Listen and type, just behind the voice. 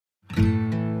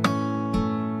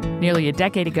Nearly a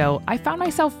decade ago, I found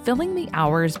myself filling the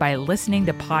hours by listening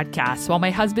to podcasts while my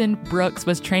husband, Brooks,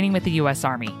 was training with the U.S.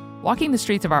 Army. Walking the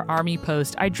streets of our Army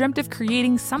post, I dreamt of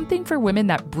creating something for women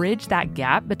that bridged that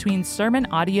gap between sermon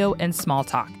audio and small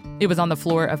talk. It was on the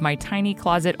floor of my tiny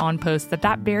closet on post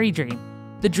that very dream,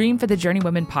 the dream for the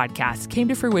Journeywomen podcast, came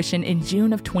to fruition in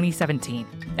June of 2017.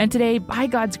 And today, by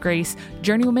God's grace,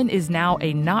 Journeywomen is now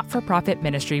a not-for-profit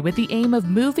ministry with the aim of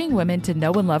moving women to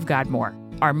know and love God more.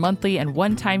 Our monthly and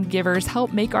one-time givers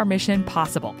help make our mission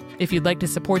possible. If you'd like to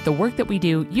support the work that we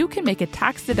do, you can make a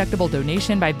tax-deductible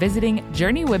donation by visiting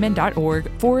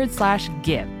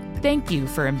journeywomen.org/give. Thank you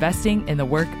for investing in the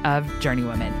work of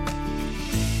Journeywomen.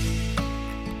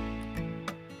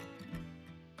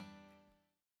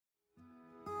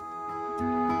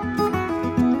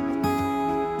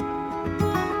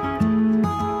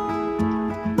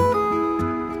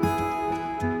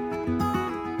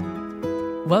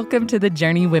 Welcome to the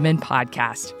Journeywomen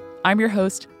podcast. I'm your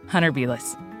host, Hunter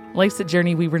Belis. Life's a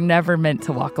journey we were never meant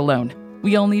to walk alone.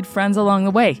 We all need friends along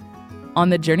the way. On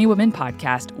the Journeywomen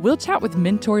podcast, we'll chat with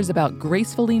mentors about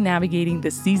gracefully navigating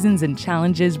the seasons and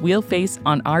challenges we'll face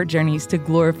on our journeys to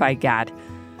glorify God.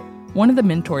 One of the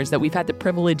mentors that we've had the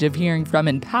privilege of hearing from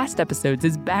in past episodes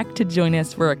is back to join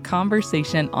us for a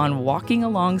conversation on walking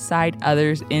alongside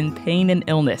others in pain and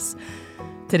illness.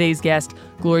 Today's guest,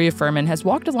 Gloria Furman, has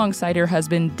walked alongside her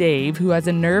husband, Dave, who has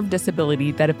a nerve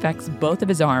disability that affects both of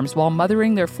his arms while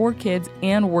mothering their 4 kids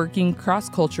and working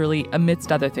cross-culturally amidst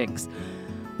other things.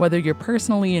 Whether you're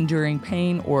personally enduring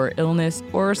pain or illness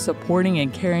or supporting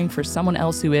and caring for someone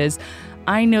else who is,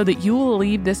 I know that you will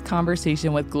leave this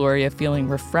conversation with Gloria feeling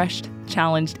refreshed,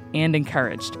 challenged, and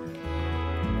encouraged.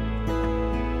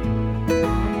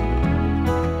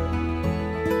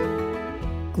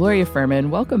 Gloria Furman,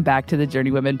 welcome back to the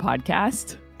Journeywomen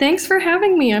podcast. Thanks for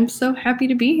having me. I'm so happy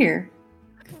to be here.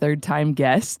 Third-time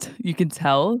guest, you can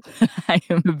tell. I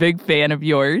am a big fan of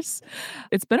yours.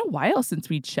 It's been a while since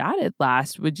we chatted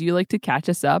last. Would you like to catch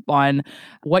us up on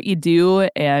what you do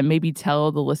and maybe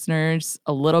tell the listeners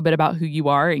a little bit about who you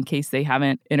are in case they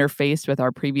haven't interfaced with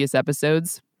our previous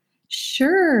episodes?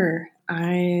 Sure.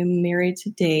 I'm married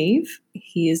to Dave.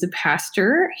 He is a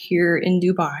pastor here in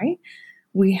Dubai.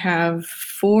 We have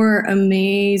 4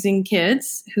 amazing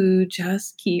kids who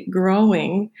just keep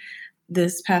growing.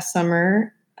 This past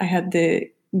summer, I had the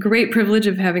great privilege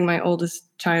of having my oldest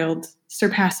child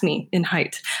surpass me in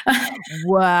height.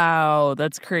 Wow,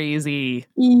 that's crazy.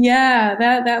 Yeah,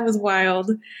 that was wild.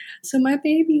 So my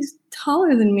baby's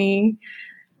taller than me,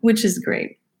 which is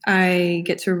great. I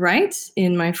get to write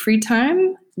in my free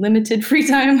time, limited free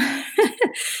time.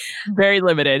 Very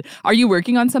limited. Are you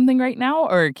working on something right now,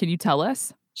 or can you tell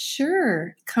us?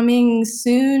 Sure. Coming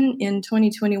soon in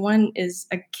 2021 is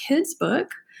a kid's book.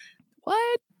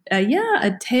 What?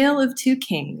 A Tale of Two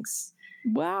Kings.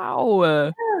 Wow.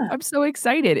 Yeah. I'm so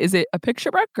excited. Is it a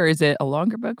picture book or is it a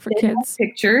longer book for kids?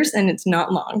 Pictures, and it's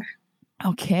not long.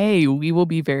 Okay. We will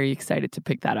be very excited to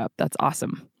pick that up. That's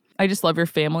awesome. I just love your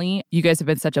family. You guys have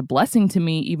been such a blessing to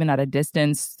me, even at a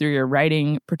distance, through your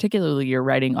writing, particularly your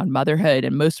writing on motherhood.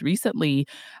 And most recently,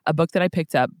 a book that I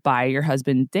picked up by your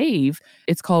husband, Dave.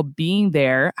 It's called Being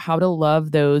There, How to Love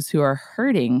Those Who Are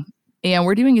Hurting. And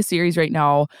we're doing a series right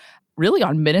now really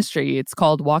on ministry. It's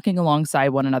called Walking Alongside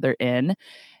One Another In.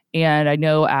 And I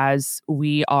know as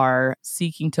we are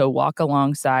seeking to walk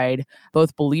alongside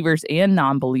both believers and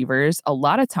non-believers, a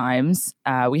lot of times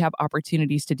we have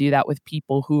opportunities to do that with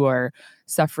people who are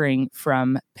suffering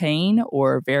from pain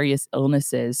or various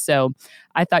illnesses. So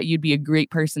I thought you'd be a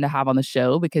great person to have on the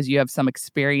show because you have some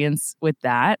experience with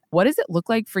that. What does it look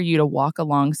like for you to walk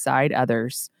alongside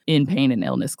others in pain and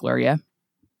illness, Gloria?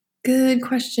 Good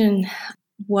question.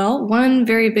 Well, one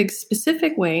very big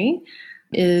specific way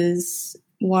is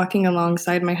walking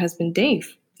alongside my husband,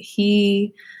 Dave.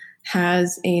 He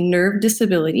has a nerve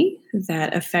disability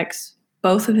that affects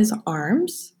both of his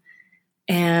arms,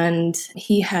 and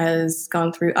he has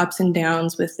gone through ups and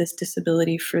downs with this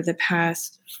disability for the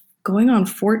past going on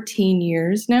 14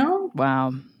 years now.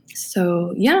 Wow.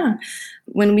 So yeah,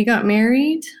 when we got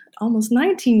married almost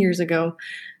 19 years ago.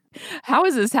 How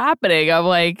is this happening? I'm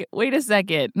like, wait a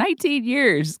second, 19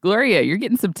 years. Gloria, you're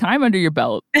getting some time under your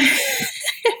belt.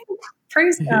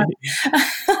 Praise God.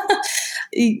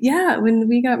 Yeah, when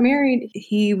we got married,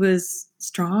 he was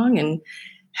strong and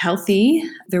healthy.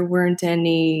 There weren't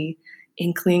any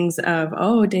inklings of,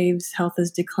 oh, Dave's health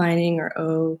is declining, or,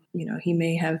 oh, he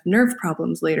may have nerve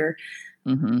problems later.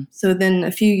 Mm-hmm. So then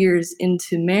a few years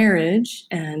into marriage,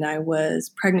 and I was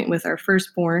pregnant with our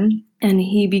firstborn, and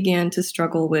he began to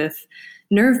struggle with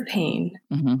nerve pain,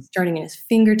 starting in his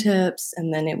fingertips,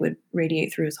 and then it would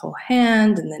radiate through his whole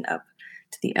hand, and then up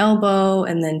to the elbow,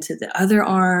 and then to the other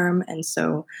arm. And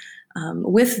so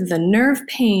with the nerve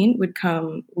pain would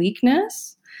come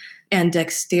weakness and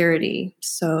dexterity.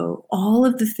 So all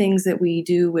of the things that we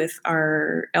do with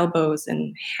our elbows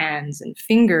and hands and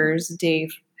fingers,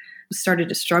 Dave started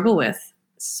to struggle with.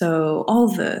 So all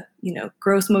the,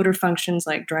 gross motor functions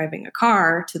like driving a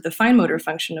car to the fine motor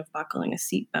function of buckling a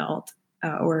seatbelt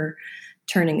or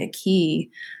turning a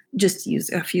key, just to use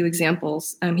a few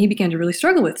examples, he began to really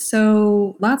struggle with.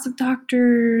 So lots of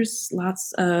doctors,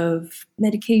 lots of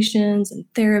medications and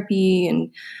therapy and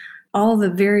all the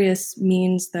various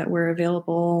means that were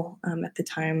available at the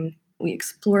time. We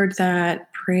explored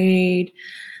that, prayed.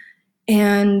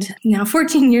 And now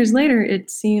 14 years later, it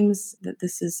seems that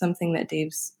this is something that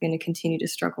Dave's going to continue to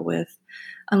struggle with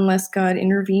unless God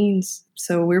intervenes.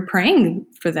 So we're praying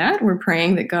for that. We're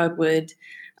praying that God would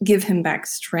give him back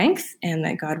strength and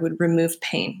that God would remove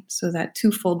pain. So that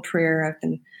twofold prayer I've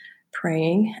been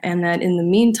praying, and that in the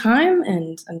meantime,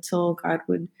 and until God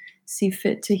would see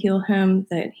fit to heal him,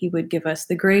 that he would give us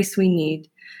the grace we need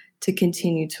to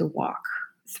continue to walk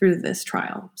through this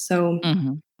trial. So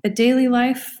a daily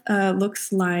life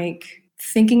looks like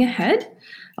thinking ahead,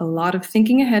 a lot of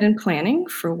thinking ahead and planning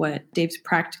for what Dave's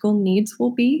practical needs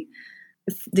will be.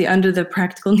 Under the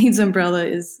practical needs umbrella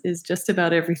is just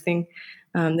about everything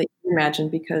that you imagine,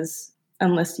 because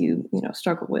unless you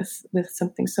struggle with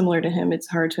something similar to him, it's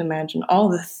hard to imagine all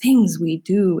the things we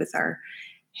do with our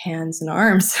hands and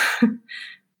arms.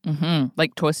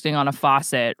 Like twisting on a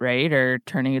faucet, right? Or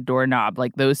turning a doorknob.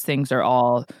 Like those things are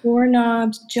all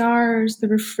doorknobs, jars, the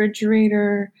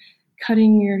refrigerator,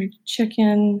 cutting your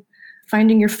chicken,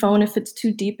 finding your phone if it's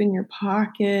too deep in your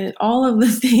pocket, all of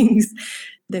the things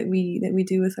that we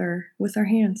do with our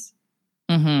hands.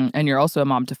 And you're also a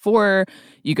mom to 4.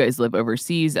 You guys live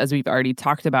overseas, as we've already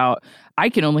talked about. I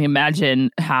can only imagine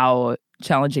how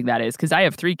challenging that is, because I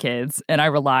have 3 kids and I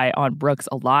rely on Brooks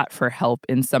a lot for help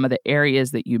in some of the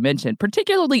areas that you mentioned,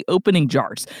 particularly opening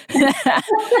jars.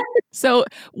 So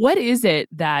what is it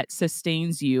that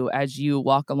sustains you as you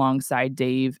walk alongside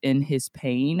Dave in his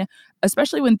pain,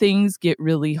 especially when things get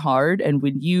really hard and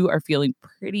when you are feeling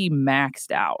pretty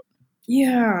maxed out?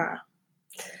 Yeah.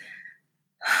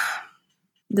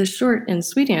 The short and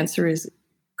sweet answer is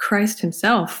Christ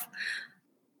himself,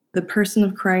 the person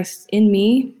of Christ in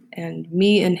me and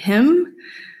me in him.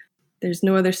 There's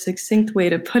no other succinct way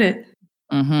to put it.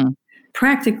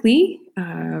 Practically,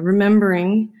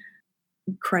 remembering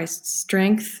Christ's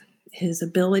strength, his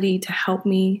ability to help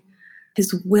me,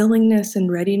 his willingness and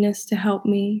readiness to help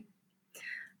me,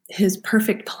 his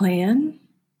perfect plan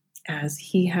as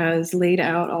he has laid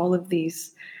out all of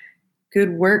these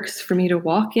good works for me to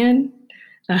walk in.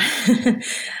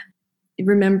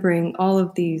 Remembering all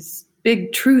of these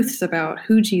big truths about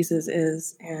who Jesus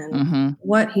is and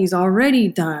what he's already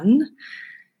done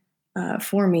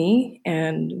for me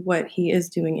and what he is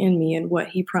doing in me and what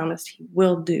he promised he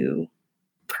will do.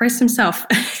 Christ himself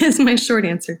is my short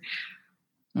answer.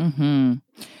 One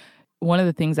of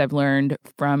the things I've learned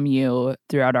from you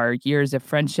throughout our years of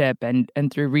friendship and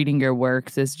through reading your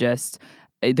works is just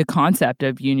the concept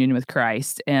of union with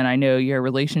Christ. And I know your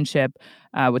relationship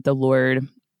with the Lord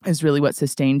is really what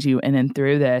sustained you. And then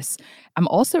through this, I'm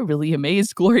also really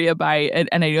amazed, Gloria, by, and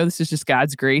I know this is just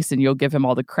God's grace and you'll give him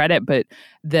all the credit, but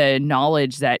the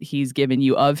knowledge that he's given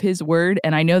you of his word.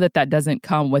 And I know that that doesn't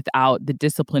come without the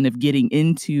discipline of getting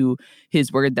into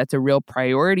his word. That's a real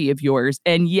priority of yours.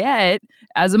 And yet,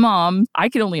 as a mom, I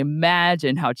can only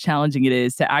imagine how challenging it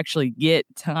is to actually get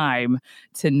time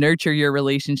to nurture your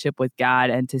relationship with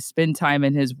God and to spend time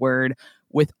in his word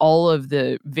with all of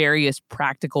the various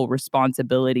practical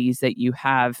responsibilities that you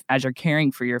have as you're caring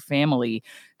for your family.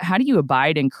 How do you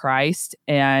abide in Christ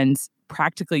and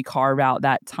practically carve out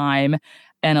that time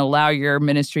and allow your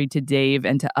ministry to Dave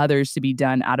and to others to be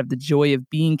done out of the joy of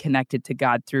being connected to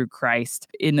God through Christ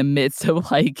in the midst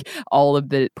of like all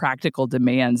of the practical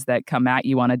demands that come at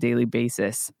you on a daily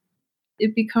basis?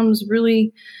 It becomes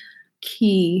really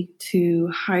key to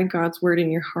hide God's word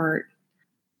in your heart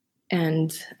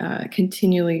and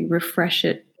continually refresh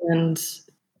it and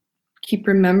keep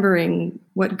remembering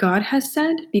what God has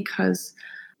said, because,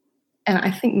 and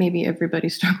I think maybe everybody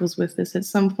struggles with this at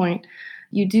some point,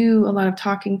 you do a lot of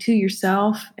talking to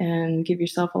yourself and give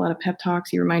yourself a lot of pep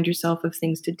talks. You remind yourself of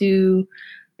things to do.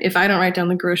 If I don't write down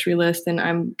the grocery list, then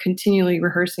I'm continually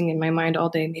rehearsing in my mind all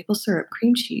day, maple syrup,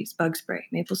 cream cheese, bug spray,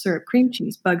 maple syrup, cream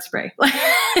cheese, bug spray.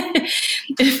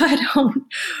 If I don't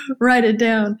write it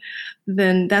down,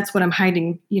 then that's what I'm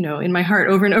hiding, in my heart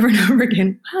over and over and over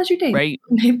again. How's your day? Right.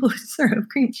 Maple syrup,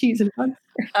 cream cheese, and bug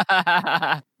spray.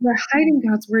 But hiding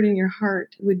God's word in your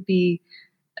heart would be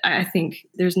I think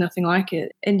there's nothing like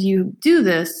it. And you do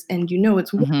this and you know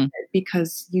it's worth it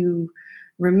because you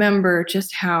remember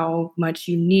just how much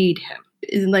you need him.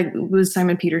 Like what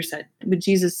Simon Peter said, what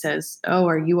Jesus says, "Oh,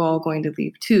 are you all going to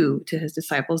leave too?" to his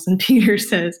disciples. And Peter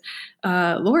says,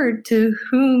 "Lord, to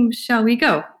whom shall we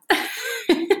go?"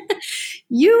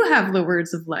 You have the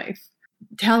words of life.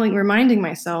 Reminding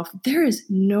myself, there is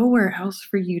nowhere else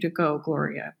for you to go,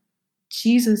 Gloria.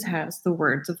 Jesus has the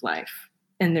words of life,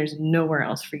 and there's nowhere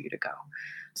else for you to go.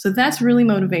 So that's really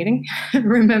motivating,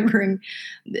 remembering,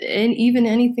 and even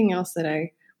anything else that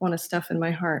I want to stuff in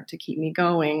my heart to keep me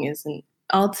going isn't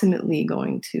ultimately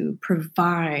going to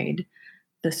provide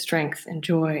the strength and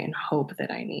joy and hope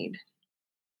that I need.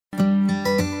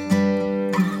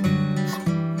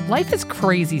 Life is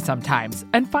crazy sometimes,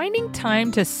 and finding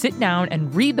time to sit down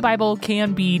and read the Bible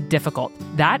can be difficult.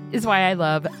 That is why I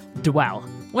love Dwell.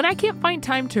 When I can't find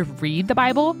time to read the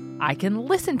Bible, I can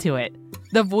listen to it.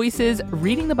 The voices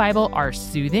reading the Bible are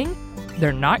soothing.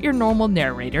 They're not your normal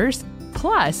narrators.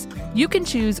 Plus, you can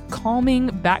choose calming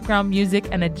background music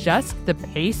and adjust the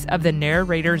pace of the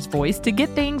narrator's voice to get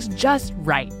things just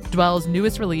right. Dwell's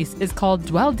newest release is called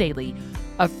Dwell Daily,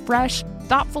 a fresh,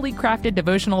 thoughtfully crafted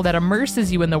devotional that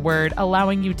immerses you in the Word,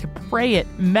 allowing you to pray it,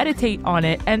 meditate on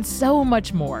it, and so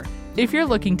much more. If you're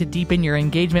looking to deepen your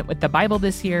engagement with the Bible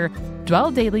this year,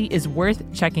 Dwell Daily is worth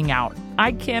checking out.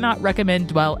 I cannot recommend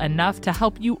Dwell enough to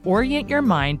help you orient your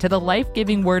mind to the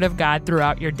life-giving Word of God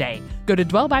throughout your day. Go to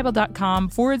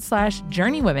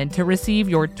dwellbible.com/journeywomen to receive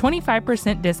your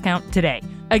 25% discount today.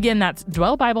 Again, that's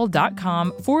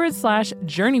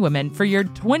dwellbible.com/journeywomen for your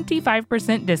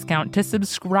 25% discount to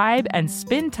subscribe and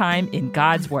spend time in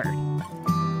God's Word.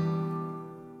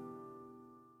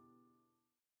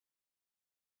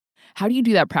 How do you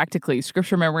do that practically?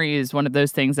 Scripture memory is one of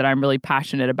those things that I'm really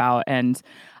passionate about. And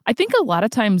I think a lot of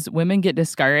times women get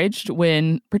discouraged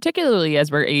when, particularly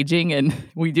as we're aging and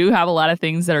we do have a lot of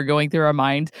things that are going through our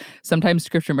mind. Sometimes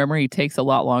scripture memory takes a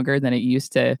lot longer than it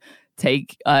used to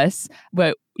take us.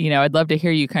 But, I'd love to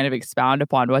hear you kind of expound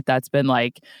upon what that's been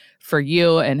like for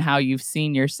you and how you've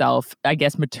seen yourself, I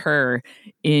guess, mature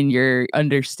in your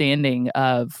understanding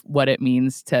of what it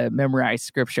means to memorize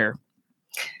scripture.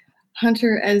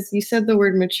 Hunter, as you said the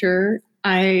word mature,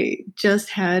 I just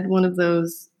had one of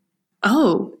those,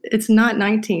 oh, it's not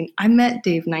 19. I met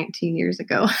Dave 19 years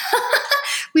ago.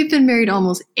 We've been married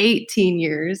almost 18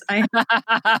 years.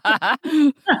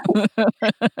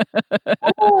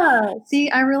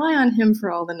 See, I rely on him for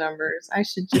all the numbers. I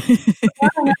should just rely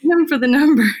on him for the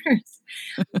numbers.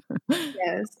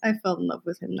 Yes, I fell in love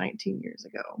with him 19 years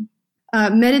ago.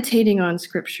 Meditating on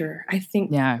scripture, I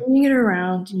think bringing it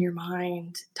around in your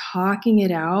mind, talking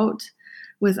it out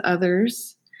with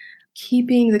others,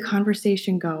 keeping the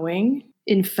conversation going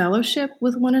in fellowship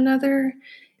with one another.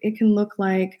 It can look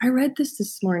like, I read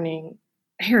this morning.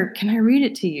 Here, can I read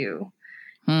it to you?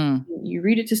 You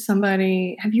read it to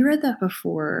somebody. Have you read that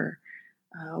before?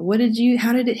 How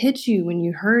did it hit you when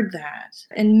you heard that?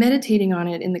 And meditating on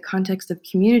it in the context of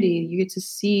community, you get to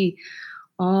see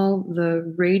all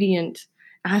the radiant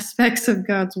aspects of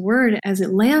God's word as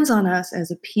it lands on us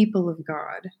as a people of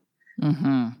God.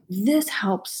 Mm-hmm. This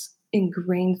helps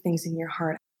ingrain things in your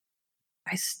heart.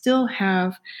 I still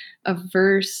have a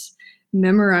verse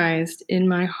memorized in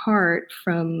my heart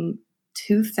from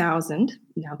 2000.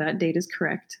 Now that date is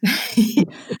correct.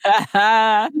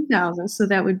 2000. So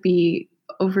that would be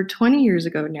over 20 years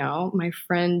ago now. My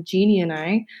friend Jeannie and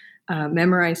I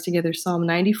memorized together Psalm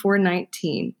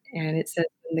 94:19. And it says,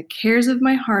 "When the cares of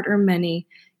my heart are many,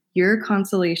 your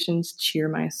consolations cheer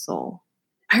my soul."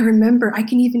 I remember, I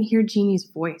can even hear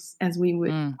Jeannie's voice as we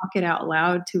would talk it out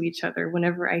loud to each other.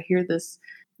 Whenever I hear this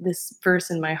verse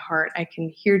in my heart, I can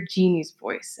hear Jeannie's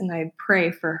voice and I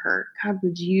pray for her. God,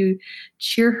 would you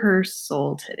cheer her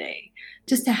soul today?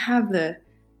 Just to have the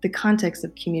context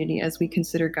of community as we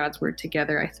consider God's word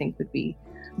together, I think would be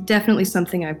definitely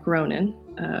something I've grown in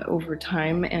over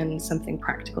time and something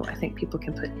practical I think people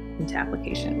can put into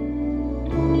application.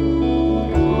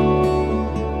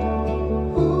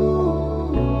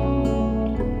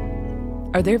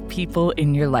 Are there people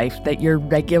in your life that you're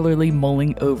regularly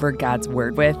mulling over God's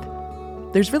word with?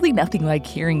 There's really nothing like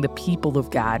hearing the people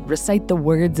of God recite the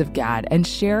words of God and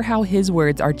share how his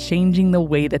words are changing the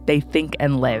way that they think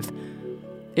and live.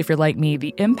 If you're like me,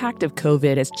 the impact of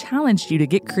COVID has challenged you to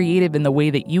get creative in the way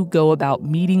that you go about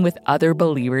meeting with other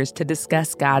believers to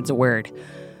discuss God's word.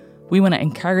 We want to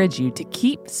encourage you to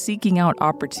keep seeking out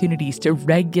opportunities to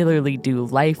regularly do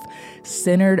life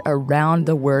centered around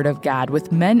the Word of God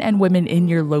with men and women in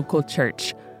your local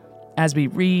church. As we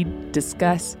read,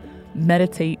 discuss,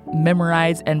 meditate,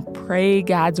 memorize, and pray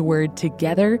God's Word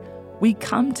together, we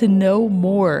come to know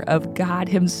more of God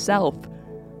Himself.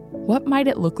 What might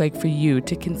it look like for you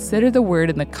to consider the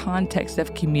Word in the context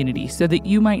of community so that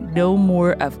you might know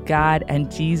more of God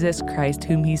and Jesus Christ,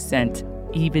 whom He sent,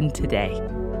 even today?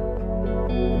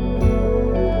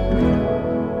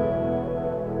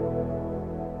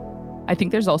 I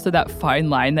think there's also that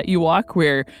fine line that you walk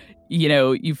where,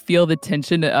 you feel the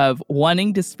tension of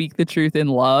wanting to speak the truth in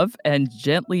love and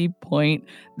gently point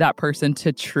that person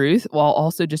to truth while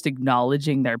also just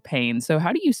acknowledging their pain. So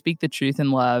how do you speak the truth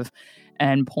in love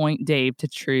and point Dave to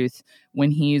truth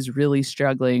when he's really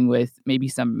struggling with maybe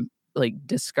some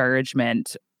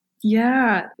discouragement?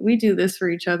 Yeah, we do this for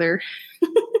each other.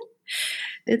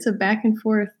 It's a back and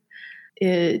forth.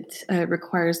 It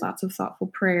requires lots of thoughtful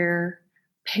prayer,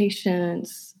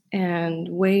 patience, and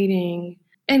waiting,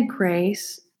 and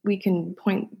grace. We can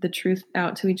point the truth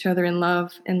out to each other in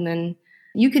love, and then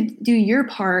you could do your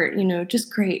part,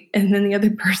 just great. And then the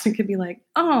other person could be like,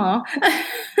 "Aw."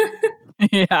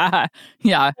 Yeah.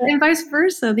 Yeah. And vice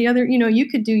versa. The other, you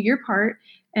could do your part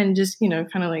and just,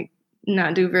 kind of like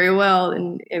not do very well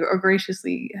or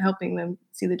graciously helping them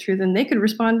see the truth. And they could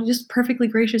respond just perfectly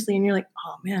graciously. And you're like,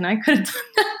 oh man, I could have done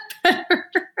that better.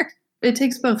 It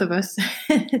takes both of us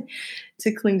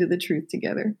to cling to the truth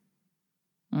together.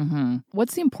 Mm-hmm.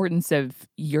 What's the importance of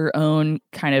your own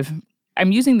kind of,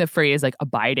 I'm using the phrase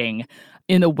abiding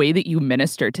in the way that you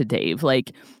minister to Dave?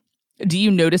 Do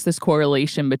you notice this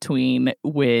correlation between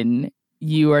when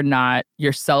you are not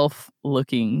yourself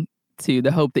looking to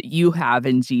the hope that you have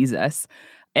in Jesus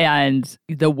and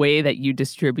the way that you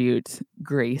distribute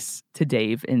grace to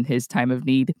Dave in his time of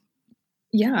need?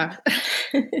 Yeah.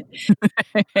 I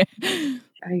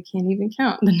can't even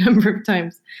count the number of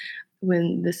times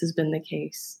when this has been the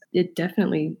case. It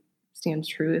definitely stands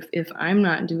true. If I'm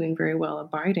not doing very well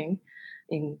abiding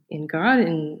in God,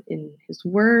 in His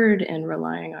Word, and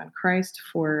relying on Christ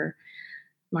for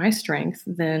my strength,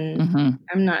 then Mm-hmm.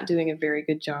 I'm not doing a very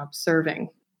good job serving.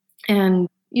 And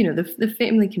the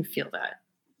family can feel that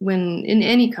when in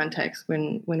any context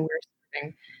when we're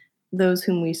serving, those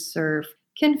whom we serve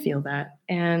can feel that,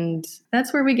 and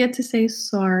that's where we get to say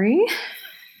sorry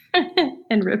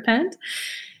and repent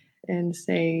and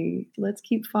say, let's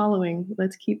keep following,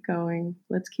 let's keep going,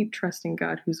 let's keep trusting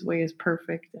God whose way is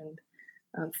perfect,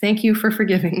 and thank you for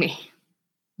forgiving me.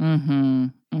 Mm-hmm.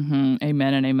 Mm-hmm.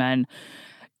 Amen and amen.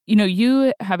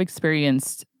 You have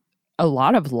experienced a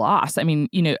lot of loss. I mean,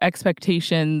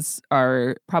 expectations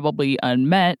are probably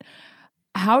unmet.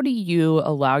 How do you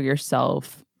allow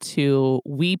yourself to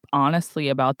weep honestly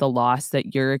about the loss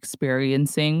that you're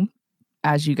experiencing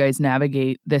as you guys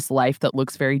navigate this life that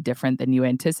looks very different than you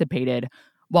anticipated,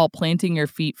 while planting your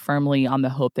feet firmly on the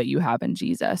hope that you have in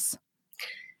Jesus?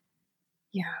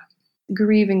 Yeah.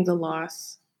 Grieving the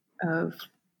loss of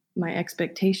my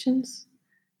expectations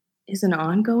is an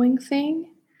ongoing thing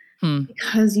Hmm.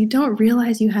 because you don't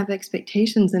realize you have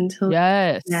expectations until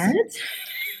Yes. that.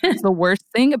 It's the worst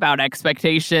thing about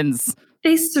expectations.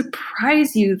 They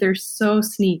surprise you. They're so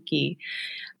sneaky.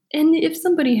 And if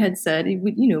somebody had said,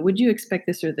 would you expect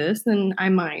this or this? Then I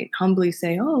might humbly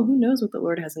say, oh, who knows what the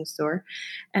Lord has in store.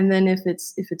 And then if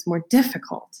it's more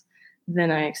difficult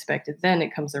than I expected, then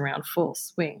it comes around full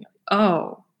swing.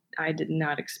 Oh, I did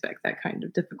not expect that kind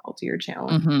of difficulty or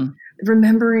challenge. Mm-hmm.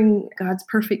 Remembering God's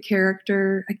perfect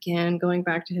character, again, going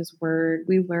back to His Word,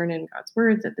 we learn in God's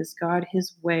Word that this God,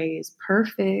 His way is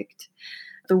perfect.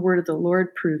 The word of the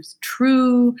Lord proves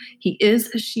true. He is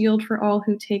a shield for all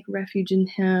who take refuge in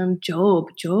Him. Job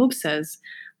says,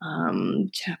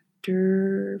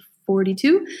 chapter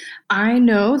 42, I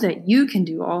know that you can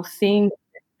do all things.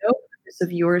 No purpose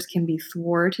of yours can be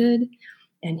thwarted.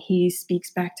 And he speaks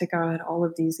back to God all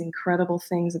of these incredible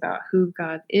things about who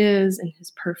God is and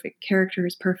His perfect character,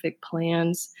 His perfect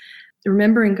plans.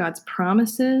 Remembering God's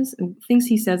promises and things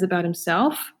He says about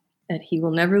Himself, that He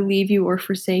will never leave you or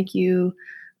forsake you.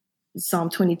 Psalm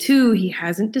 22, He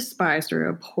hasn't despised or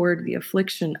abhorred the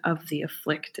affliction of the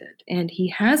afflicted. And He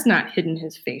has not hidden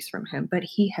His face from him, but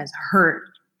He has heard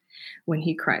when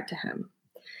he cried to Him.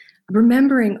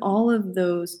 Remembering all of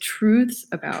those truths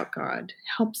about God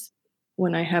helps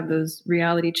when I have those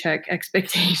reality check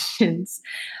expectations,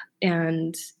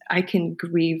 and I can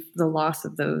grieve the loss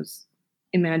of those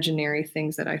imaginary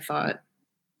things that I thought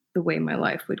the way my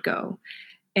life would go.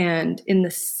 And in the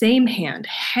same hand,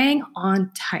 hang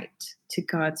on tight to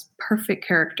God's perfect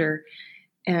character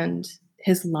and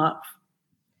His love.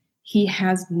 He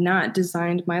has not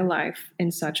designed my life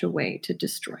in such a way to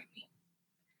destroy me.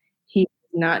 He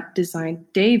has not designed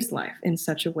Dave's life in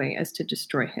such a way as to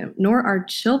destroy him, nor our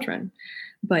children.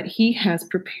 but he has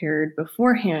prepared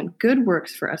beforehand good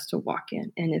works for us to walk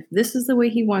in. And if this is the way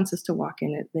he wants us to walk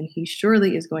in it, then he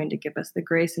surely is going to give us the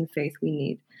grace and faith we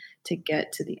need to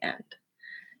get to the end.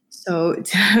 So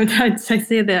I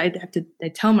say that I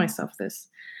tell myself this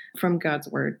from God's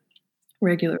word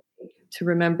regularly to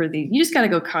remember you just got to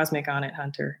go cosmic on it,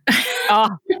 Hunter. Oh,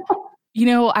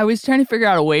 I was trying to figure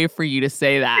out a way for you to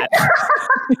say that.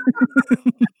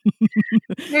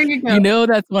 There you go.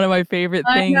 That's one of my favorite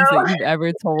things that you've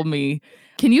ever told me.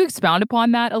 Can you expound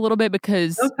upon that a little bit?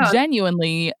 Because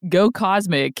genuinely, go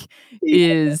cosmic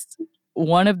is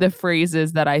one of the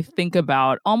phrases that I think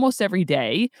about almost every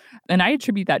day, and I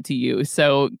attribute that to you.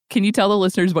 So can you tell the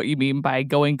listeners what you mean by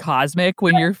going cosmic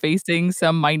when you're facing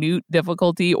some minute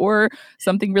difficulty or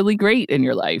something really great in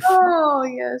your life? Oh,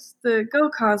 yes, the go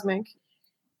cosmic.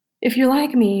 If you're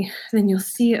like me, then you'll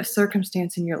see a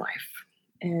circumstance in your life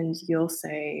and you'll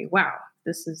say, wow,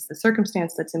 this is the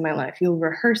circumstance that's in my life. You'll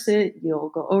rehearse it. You'll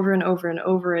go over and over and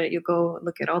over it. You'll go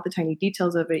look at all the tiny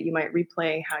details of it. You might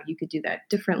replay how you could do that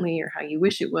differently or how you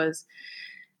wish it was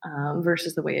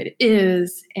versus the way it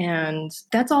is. And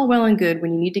that's all well and good.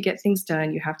 When you need to get things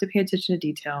done, you have to pay attention to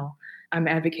detail. I'm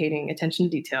advocating attention to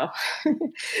detail.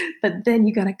 But then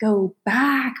you got to go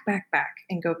back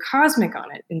and go cosmic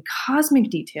on it in cosmic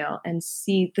detail and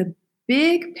see the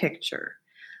big picture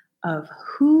of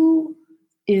who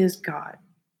is God.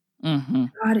 Mm-hmm.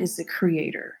 God is the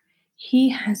creator. He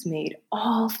has made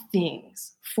all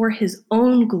things for his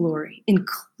own glory.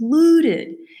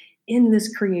 Included in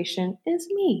this creation is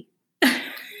me.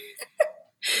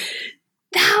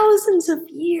 Thousands of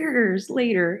years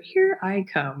later, here I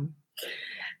come.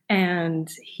 And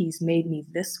he's made me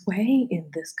this way, in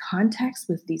this context,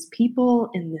 with these people,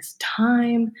 in this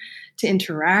time, to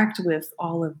interact with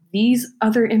all of these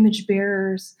other image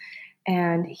bearers.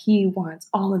 And he wants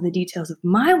all of the details of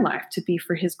my life to be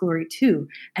for his glory too.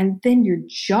 And then your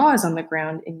jaw is on the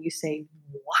ground and you say,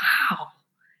 wow,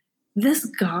 this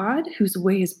God whose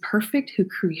way is perfect, who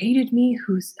created me,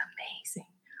 who's amazing,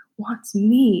 wants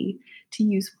me to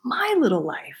use my little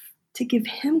life to give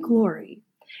him glory.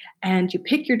 And you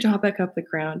pick your jaw back up the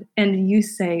ground and you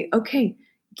say, okay,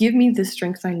 give me the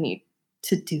strength I need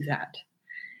to do that.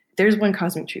 There's one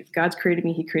cosmic truth. God's created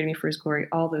me. He created me for his glory,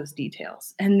 all those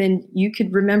details. And then you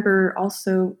could remember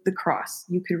also the cross.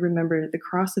 You could remember the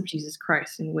cross of Jesus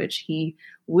Christ, in which he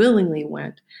willingly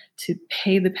went to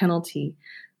pay the penalty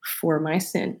for my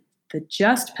sin, the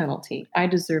just penalty. I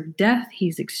deserve death.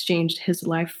 He's exchanged his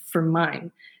life for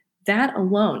mine. That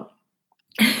alone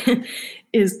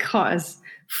is cause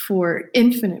for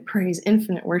infinite praise,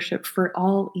 infinite worship for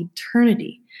all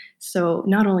eternity. So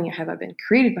not only have I been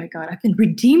created by God, I've been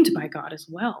redeemed by God as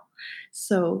well.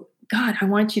 So God, I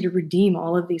want you to redeem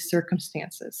all of these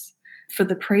circumstances for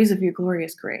the praise of your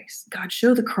glorious grace. God,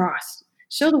 show the cross.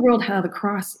 Show the world how the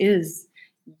cross is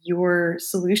your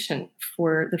solution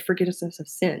for the forgiveness of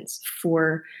sins,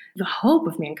 for the hope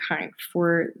of mankind,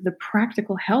 for the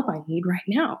practical help I need right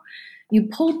now. You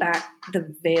pull back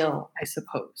the veil, I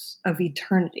suppose, of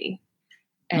eternity,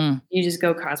 and you just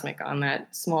go cosmic on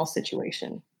that small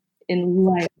situation in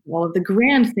light of all of the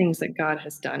grand things that God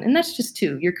has done. And that's just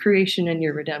two, your creation and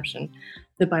your redemption.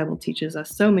 The Bible teaches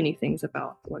us so many things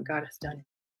about what God has done.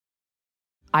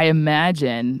 I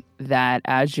imagine that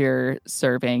as you're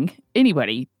serving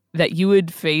anybody, that you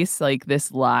would face like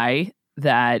this lie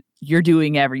that you're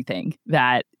doing everything,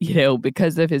 that,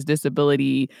 because of his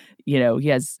disability, he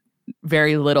has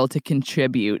very little to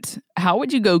contribute. How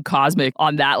would you go cosmic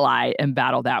on that lie and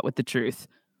battle that with the truth?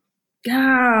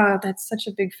 Yeah, that's such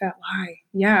a big fat lie.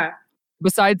 Yeah.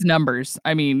 Besides numbers,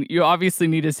 I mean, you obviously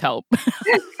need his help.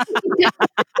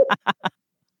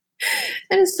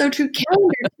 That is so true.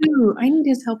 Calendar too. I need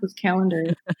his help with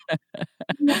calendar.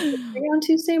 On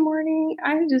Tuesday morning,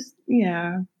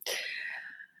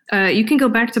 you can go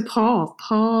back to Paul.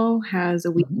 Paul has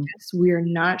a weakness. Mm-hmm. We are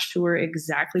not sure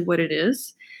exactly what it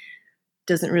is.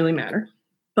 Doesn't really matter.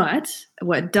 But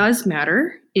what does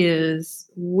matter is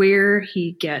where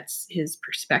he gets his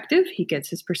perspective. He gets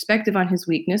his perspective on his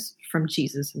weakness from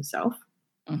Jesus himself.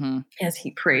 Mm-hmm. As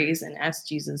he prays and asks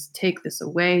Jesus, take this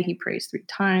away, he prays 3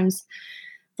 times.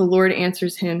 The Lord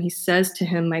answers him. He says to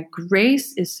him, my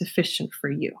grace is sufficient for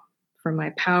you, for my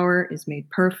power is made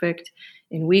perfect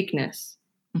in weakness.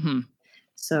 Mm-hmm.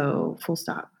 So, full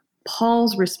stop.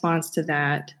 Paul's response to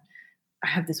that, I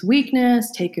have this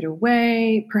weakness, take it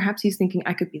away. Perhaps he's thinking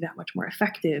I could be that much more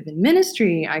effective in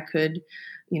ministry. I could,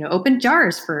 open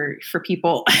jars for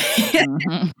people.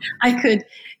 Mm-hmm. I could,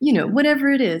 whatever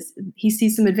it is. He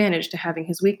sees some advantage to having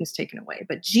his weakness taken away.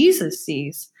 But Jesus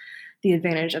sees the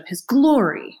advantage of his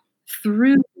glory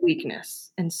through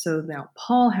weakness. And so now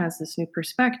Paul has this new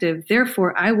perspective.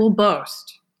 Therefore, I will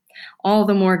boast all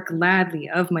the more gladly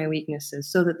of my weaknesses,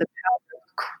 so that the power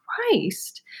of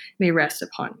Christ may rest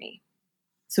upon me.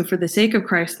 So for the sake of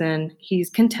Christ, then, he's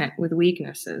content with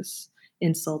weaknesses,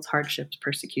 insults, hardships,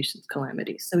 persecutions,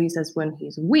 calamities. So he says when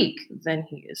he's weak, then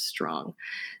he is strong.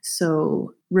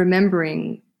 So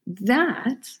remembering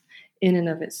that in and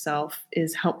of itself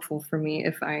is helpful for me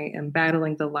if I am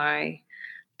battling the lie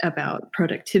about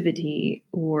productivity,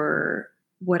 or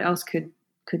what else could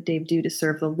Dave do to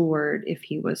serve the Lord if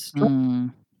he was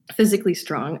strong, physically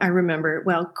strong. I remember,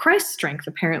 well, Christ's strength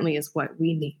apparently is what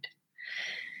we need.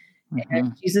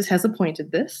 And Jesus has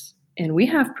appointed this, and we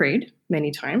have prayed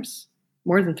many times,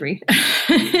 more than 3.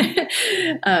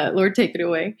 Lord, take it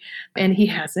away. And he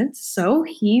hasn't. So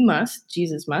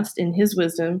Jesus must, in his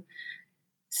wisdom,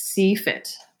 see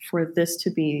fit for this to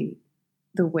be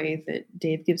the way that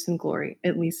Dave gives him glory,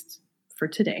 at least for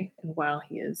today, and while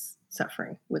he is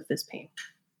suffering with this pain.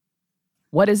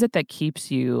 What is it that keeps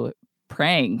you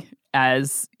praying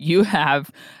as you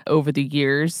have over the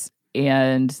years,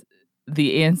 and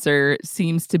the answer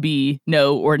seems to be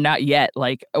no or not yet?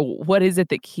 Like, what is it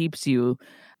that keeps you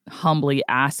humbly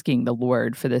asking the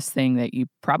Lord for this thing that you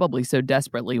probably so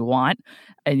desperately want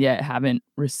and yet haven't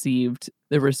received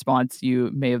the response you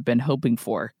may have been hoping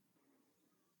for?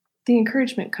 The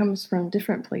encouragement comes from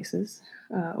different places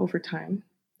over time.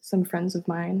 Some friends of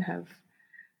mine have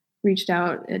reached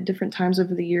out at different times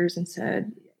over the years and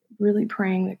said, really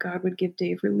praying that God would give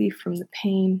Dave relief from the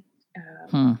pain,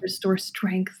 restore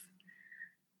strength.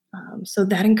 So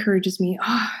that encourages me.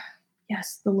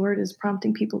 Yes, the Lord is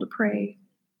prompting people to pray.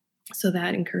 So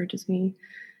that encourages me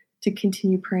to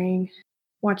continue praying.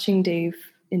 Watching Dave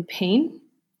in pain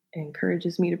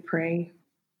encourages me to pray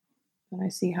when I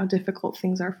see how difficult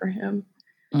things are for him.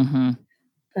 And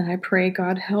I pray,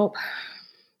 God, help,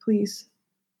 please,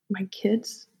 my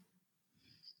kids,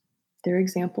 their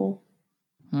example.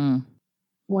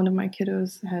 One of my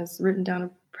kiddos has written down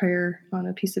a prayer on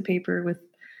a piece of paper with,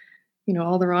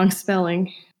 all the wrong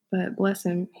spelling, but bless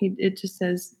him. It just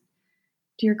says,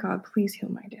 "Dear God, please heal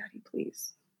my daddy,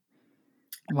 please."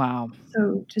 Wow.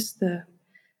 So just the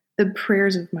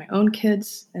prayers of my own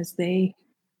kids as they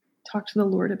talk to the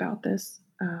Lord about this,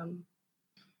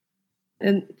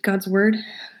 and God's word,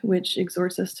 which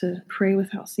exhorts us to pray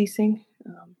without ceasing,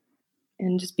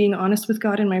 and just being honest with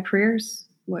God in my prayers.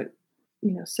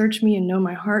 Search me and know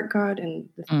my heart, God. And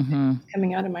the thing that's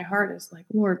coming out of my heart is like,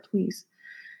 Lord, please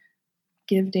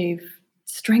give Dave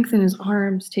strength in his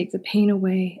arms, take the pain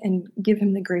away, and give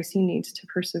him the grace he needs to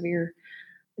persevere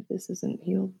if this isn't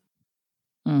healed.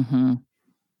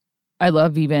 I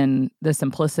love even the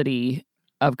simplicity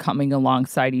of coming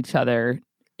alongside each other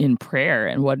in prayer,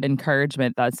 and what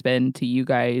encouragement that's been to you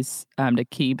guys to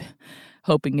keep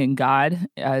hoping in God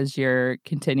as you're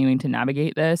continuing to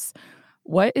navigate this.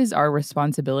 What is our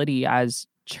responsibility as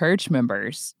church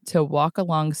members to walk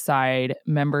alongside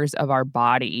members of our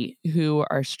body who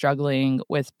are struggling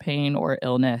with pain or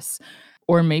illness,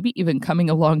 or maybe even coming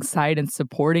alongside and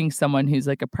supporting someone who's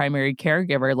like a primary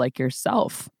caregiver like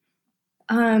yourself?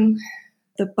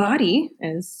 The body,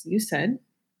 as you said,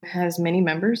 has many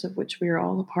members of which we are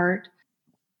all a part.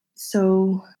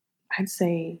 So I'd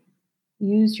say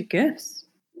use your gifts.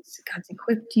 God's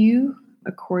equipped you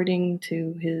according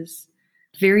to his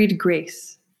varied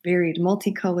grace, varied,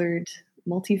 multicolored,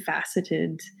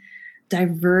 multifaceted,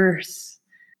 diverse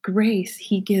grace.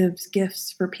 He gives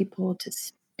gifts for people to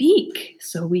speak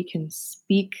so we can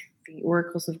speak the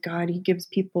oracles of God. He gives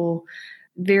people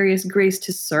various grace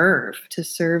to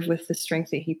serve with the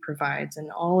strength that he provides,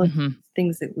 and all of the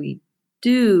things that we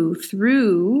do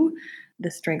through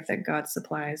the strength that God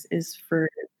supplies is for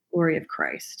the glory of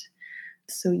Christ.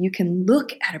 So you can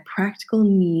look at a practical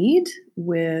need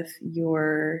with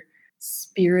your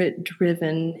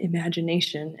spirit-driven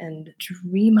imagination and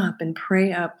dream up and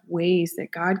pray up ways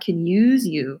that God can use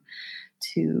you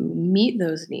to meet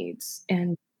those needs,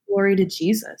 and glory to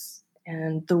Jesus.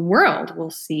 And the world will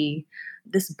see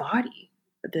this body,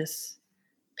 this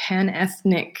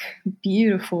pan-ethnic,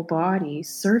 beautiful body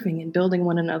serving and building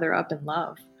one another up in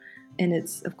love. And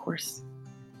it's, of course,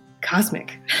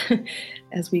 cosmic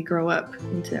as we grow up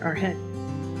into our head.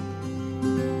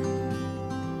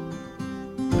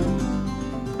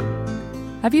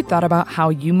 Have you thought about how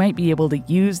you might be able to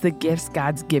use the gifts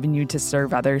God's given you to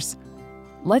serve others?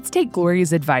 Let's take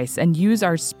Gloria's advice and use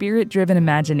our spirit-driven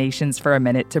imaginations for a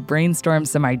minute to brainstorm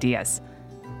some ideas.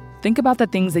 Think about the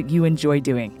things that you enjoy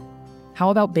doing. How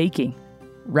about baking,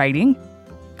 writing,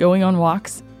 going on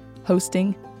walks,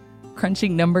 hosting,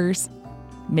 crunching numbers,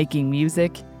 making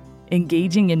music,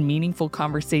 engaging in meaningful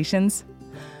conversations?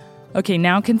 Okay,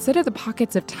 now consider the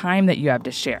pockets of time that you have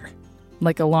to share,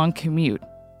 like a long commute,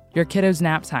 your kiddo's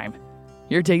nap time,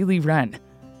 your daily run,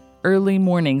 early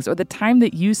mornings, or the time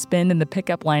that you spend in the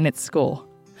pickup line at school.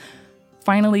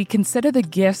 Finally, consider the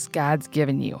gifts God's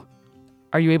given you.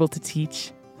 Are you able to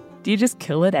teach? Do you just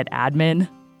kill it at admin?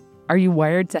 Are you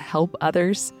wired to help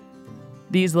others?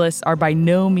 These lists are by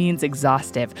no means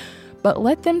exhaustive, but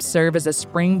let them serve as a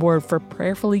springboard for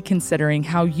prayerfully considering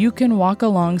how you can walk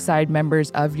alongside members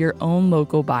of your own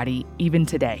local body even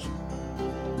today.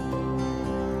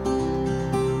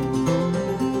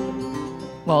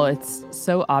 Well, it's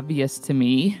so obvious to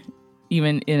me,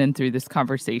 even in and through this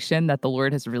conversation, that the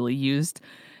Lord has really used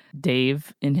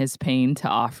Dave in his pain to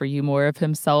offer you more of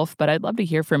himself. But I'd love to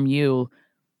hear from you.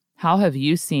 How have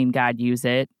you seen God use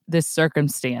this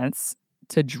circumstance,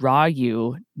 to draw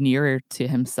you nearer to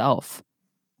himself?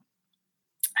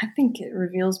 I think it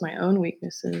reveals my own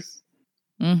weaknesses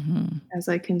as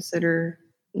I consider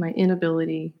my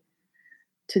inability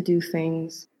to do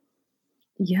things.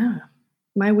 Yeah,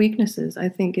 my weaknesses. I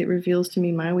think it reveals to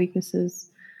me my weaknesses.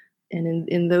 And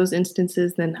in those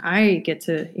instances, then I get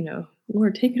to,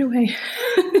 Lord, take it away.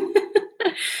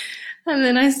 And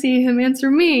then I see him answer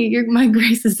me, my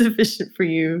grace is sufficient for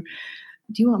you.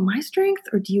 Do you want my strength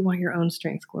or do you want your own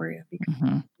strength, Gloria?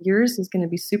 Because yours is going to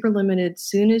be super limited.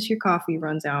 Soon as your coffee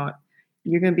runs out,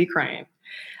 you're going to be crying.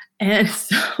 And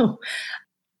so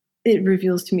it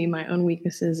reveals to me my own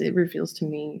weaknesses. It reveals to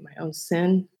me my own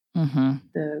sin.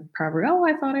 The proverb,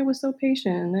 I thought I was so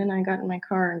patient. And then I got in my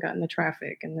car and got in the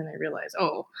traffic. And then I realized,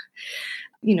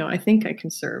 I think I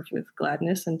can serve with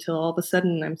gladness until all of a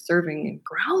sudden I'm serving and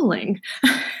growling.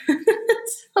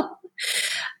 So,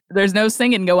 there's no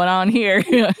singing going on here.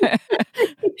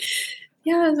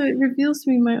 Yeah, so it reveals to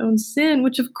me my own sin,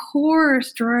 which of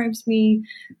course drives me,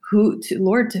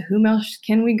 Lord, to whom else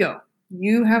can we go?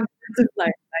 You have words of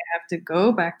life. I have to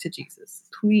go back to Jesus.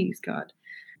 Please, God,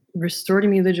 restore to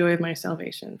me the joy of my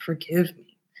salvation. Forgive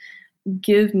me.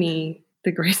 Give me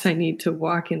the grace I need to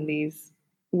walk in these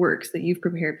works that you've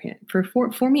prepared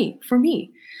for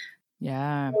me.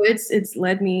 Yeah. So it's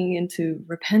led me into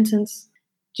repentance.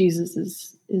 Jesus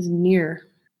is near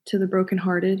to the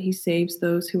brokenhearted. He saves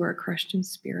those who are crushed in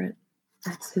spirit.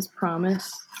 That's his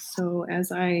promise. So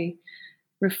as I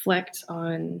reflect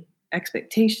on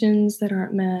expectations that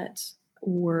aren't met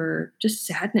or just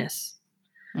sadness,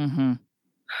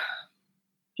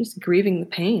 just grieving the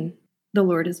pain, the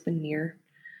Lord has been near.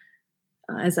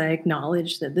 As I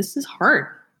acknowledge that this is hard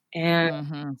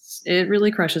and it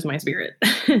really crushes my spirit,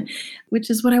 which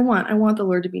is what I want. I want the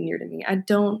Lord to be near to me. I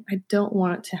don't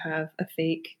want to have a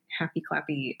fake happy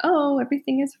clappy,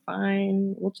 everything is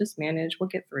fine, we'll just manage, we'll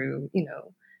get through,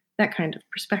 that kind of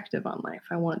perspective on life.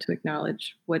 I want to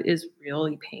acknowledge what is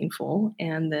really painful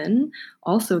and then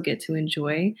also get to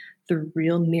enjoy the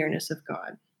real nearness of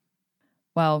God.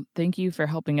 Well, thank you for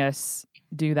helping us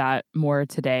do that more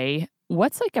today.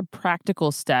 What's like a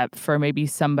practical step for maybe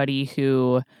somebody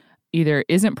who either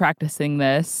isn't practicing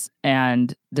this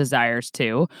and desires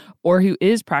to, or who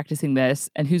is practicing this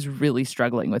and who's really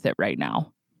struggling with it right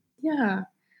now? Yeah.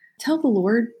 Tell the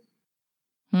Lord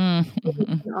an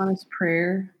honest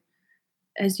prayer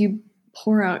as you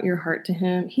pour out your heart to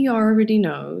him. He already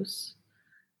knows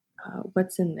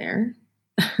what's in there.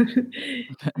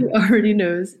 He already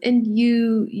knows. And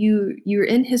you're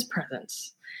in his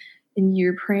presence and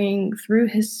you're praying through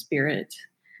his spirit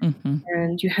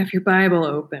and you have your Bible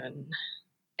open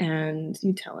and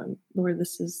you tell him, Lord,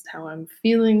 this is how I'm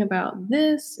feeling about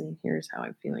this. And here's how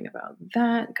I'm feeling about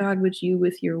that. God, would you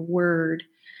with your word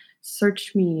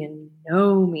search me and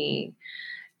know me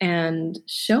and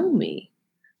show me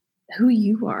who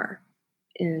you are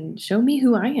and show me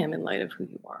who I am in light of who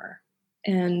you are.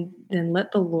 And then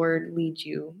let the Lord lead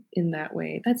you in that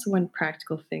way. That's one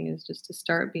practical thing, is just to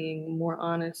start being more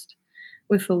honest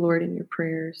with the Lord in your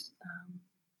prayers.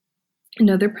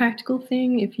 Another practical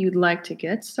thing, if you'd like to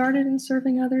get started in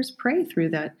serving others, pray through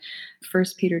that 1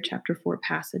 Peter chapter 4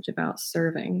 passage about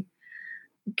serving.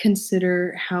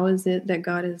 Consider, how is it that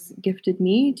God has gifted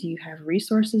me? Do you have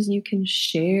resources you can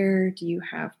share? Do you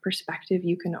have perspective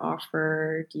you can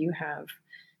offer? Do you have,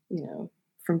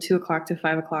 from 2 o'clock to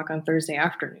 5 o'clock on Thursday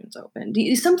afternoons open? Do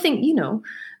you something,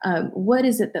 what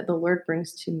is it that the Lord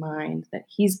brings to mind that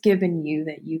he's given you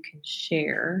that you can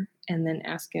share? And then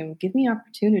ask him, give me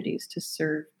opportunities to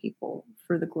serve people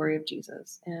for the glory of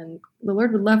Jesus. And the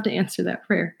Lord would love to answer that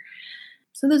prayer.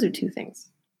 So those are two things.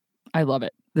 I love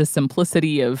it. The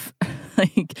simplicity of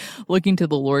looking to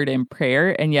the Lord in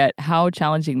prayer, and yet how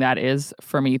challenging that is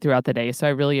for me throughout the day. So I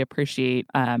really appreciate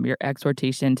your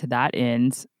exhortation to that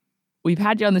end. We've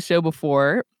had you on the show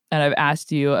before, and I've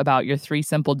asked you about your 3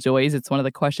 simple joys. It's one of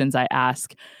the questions I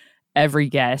ask every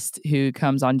guest who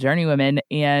comes on Journey Women.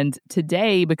 And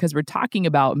today, because we're talking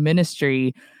about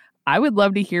ministry, I would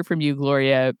love to hear from you,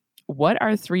 Gloria. What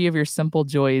are 3 of your simple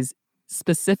joys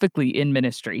specifically in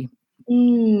ministry?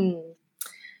 A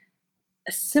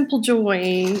simple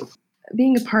joy,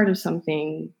 being a part of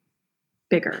something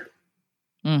bigger.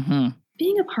 Mm-hmm.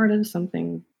 Being a part of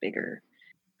something bigger.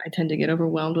 I tend to get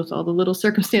overwhelmed with all the little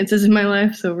circumstances in my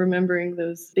life, so remembering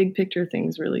those big picture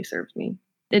things really serves me.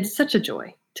 It's such a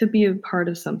joy to be a part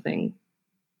of something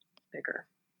bigger.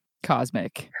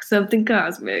 Cosmic. Something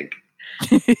cosmic.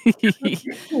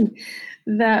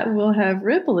 That will have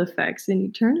ripple effects in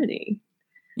eternity.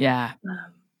 Yeah.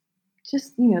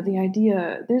 Just, the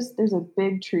idea, there's a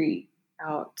big tree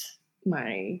out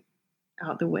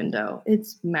the window.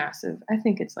 It's massive. I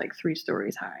think it's like 3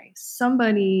 stories high.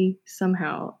 Somebody,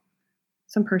 somehow,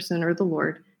 some person or the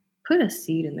Lord put a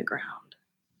seed in the ground.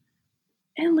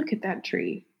 And look at that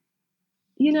tree.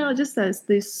 Just as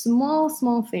these small,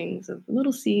 small things of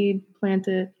little seed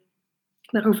planted,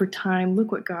 that over time,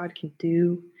 look what God can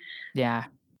do. Yeah.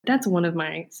 That's one of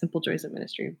my simple joys of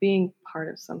ministry, being part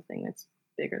of something that's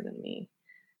bigger than me.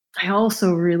 I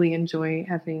also really enjoy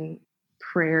having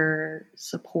prayer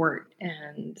support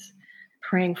and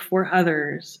praying for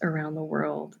others around the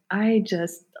world. I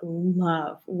just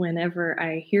love whenever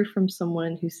I hear from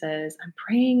someone who says, I'm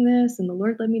praying this and the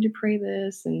Lord led me to pray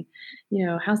this. And,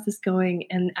 how's this going?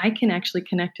 And I can actually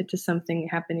connect it to something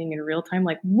happening in real time.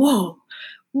 Like, whoa,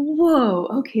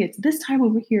 okay, it's this time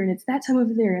over here and it's that time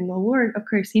over there. And the Lord, of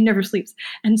course, he never sleeps.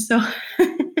 And so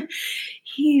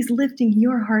he's lifting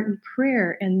your heart in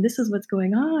prayer. And this is what's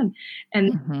going on.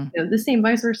 And the same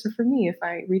vice versa for me. If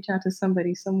I reach out to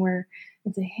somebody somewhere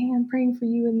and say, hey, I'm praying for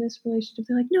you in this relationship,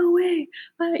 they're like, no way.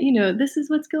 But, this is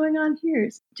what's going on here.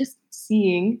 It's just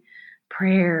seeing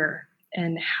prayer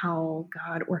and how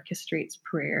God orchestrates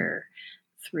prayer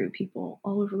through people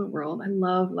all over the world. I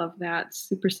love that.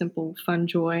 Super simple, fun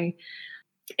joy.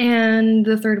 And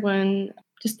the third one,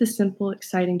 just the simple,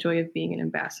 exciting joy of being an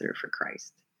ambassador for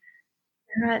Christ.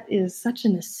 That is such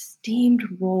an esteemed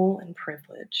role and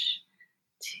privilege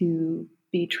to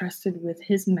be trusted with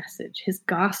his message, his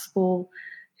gospel,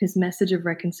 his message of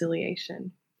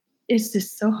reconciliation. It's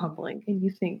just so humbling. And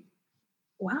you think,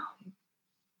 wow,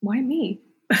 why me?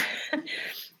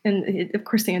 And of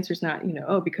course, the answer is not,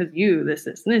 because you, this.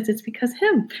 It's because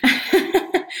him.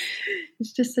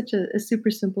 It's just such a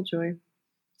super simple joy.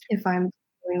 If I'm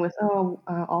dealing with,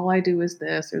 all I do is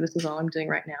this, or this is all I'm doing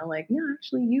right now, like, no,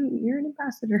 actually, you're an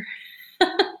ambassador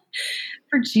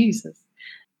for Jesus.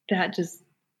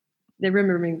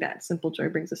 Remembering that simple joy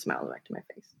brings a smile right to my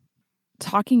face.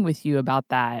 Talking with you about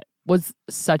that was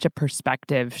such a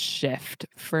perspective shift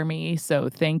for me. So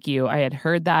thank you. I had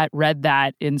heard that, read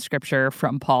that in scripture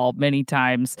from Paul many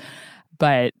times,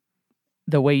 but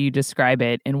the way you describe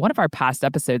it in one of our past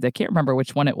episodes, I can't remember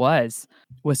which one it was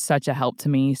such a help to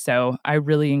me. So I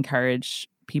really encourage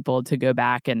people to go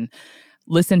back and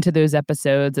listen to those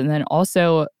episodes. And then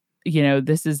also,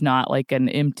 this is not like an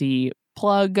empty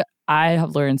plug. I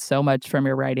have learned so much from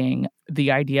your writing. The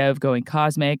idea of going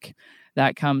cosmic,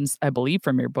 that comes, I believe,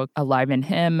 from your book, Alive in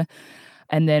Him.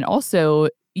 And then also,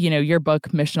 your book,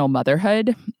 Missional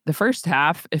Motherhood. The first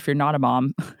half, if you're not a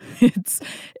mom, it's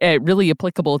really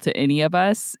applicable to any of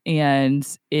us. And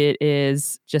it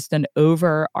is just an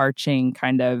overarching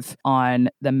kind of on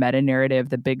the meta narrative,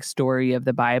 the big story of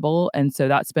the Bible. And so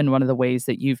that's been one of the ways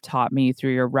that you've taught me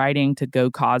through your writing to go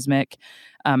cosmic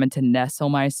and to nestle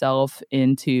myself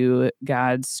into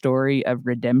God's story of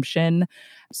redemption.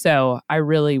 So I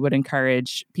really would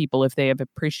encourage people, if they have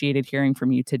appreciated hearing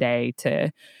from you today,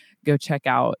 to go check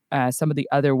out some of the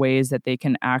other ways that they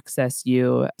can access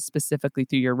you specifically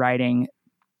through your writing.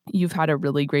 You've had a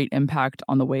really great impact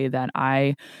on the way that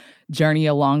I journey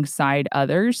alongside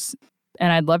others.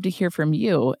 And I'd love to hear from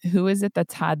you. Who is it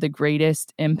that's had the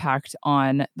greatest impact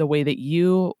on the way that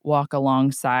you walk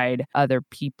alongside other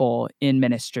people in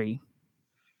ministry?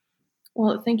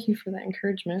 Well, thank you for that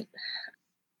encouragement.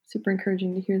 Super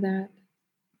encouraging to hear that.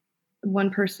 One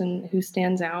person who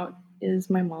stands out is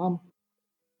my mom.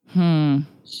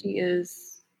 She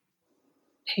is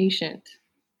patient.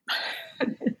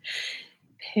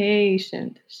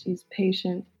 She's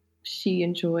patient. She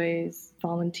enjoys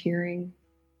volunteering.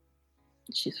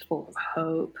 She's full of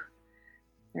hope.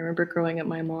 I remember growing up,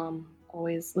 my mom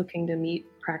always looking to meet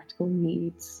practical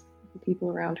needs of the people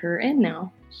around her. And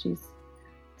now she's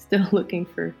still looking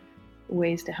for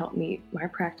ways to help meet my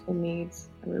practical needs.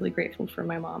 I'm really grateful for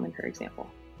my mom and her example.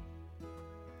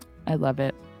 I love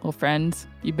it. Well, friends,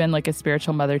 you've been like a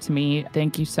spiritual mother to me.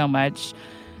 Thank you so much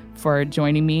for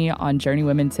joining me on Journey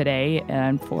Women today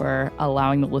and for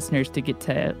allowing the listeners to get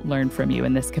to learn from you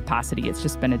in this capacity. It's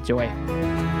just been a joy.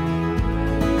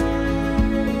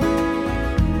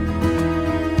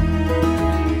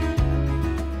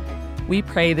 We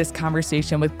pray this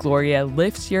conversation with Gloria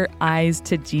lifts your eyes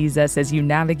to Jesus as you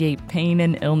navigate pain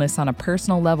and illness on a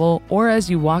personal level or as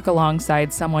you walk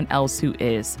alongside someone else who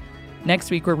is. Next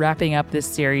week, we're wrapping up this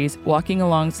series, Walking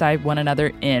Alongside One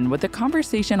Another with a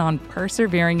conversation on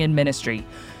persevering in ministry.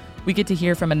 We get to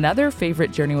hear from another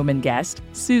favorite Journeywoman guest,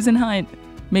 Susan Hunt.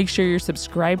 Make sure you're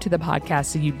subscribed to the podcast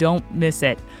so you don't miss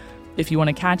it. If you want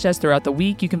to catch us throughout the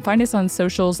week, you can find us on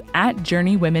socials at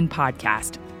Journey Women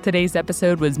Podcast. Today's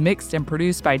episode was mixed and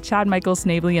produced by Chad Michael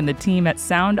Snavely and the team at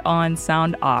Sound On,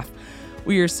 Sound Off.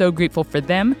 We are so grateful for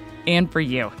them and for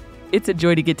you. It's a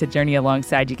joy to get to journey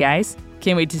alongside you guys.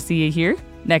 Can't wait to see you here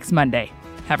next Monday.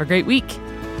 Have a great week.